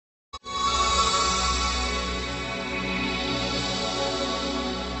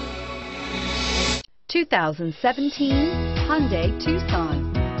2017 Hyundai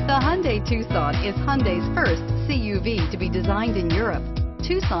Tucson. The Hyundai Tucson is Hyundai's first CUV to be designed in Europe.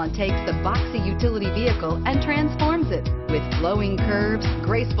 Tucson takes the boxy utility vehicle and transforms it. With flowing curves,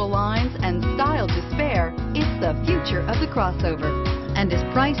 graceful lines, and style to spare, it's the future of the crossover and is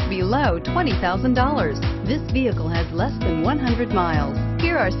priced below $20,000. This vehicle has less than 100 miles.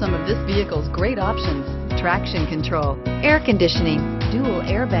 Here are some of this vehicle's great options: traction control, air conditioning, dual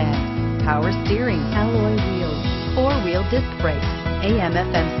airbags, power steering, alloy wheels, four-wheel disc brakes,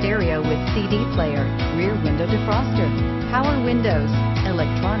 AM/FM stereo with CD player, rear window defroster, power windows,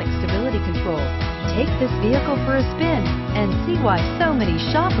 electronic stability control. Take this vehicle for a spin and see why so many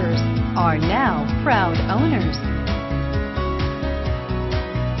shoppers are now proud owners.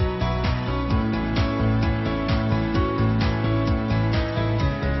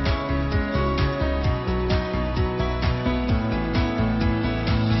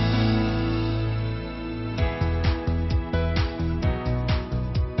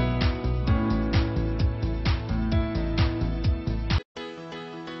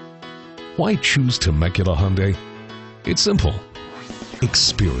 Why choose Temecula Hyundai? It's simple.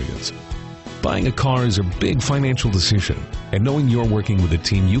 Experience. Buying a car is a big financial decision, and knowing you're working with a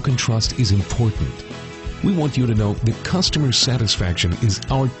team you can trust is important. We want you to know that customer satisfaction is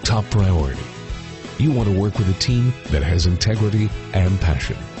our top priority. You want to work with a team that has integrity and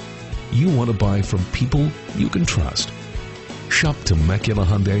passion. You want to buy from people you can trust. Shop Temecula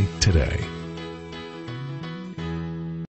Hyundai today.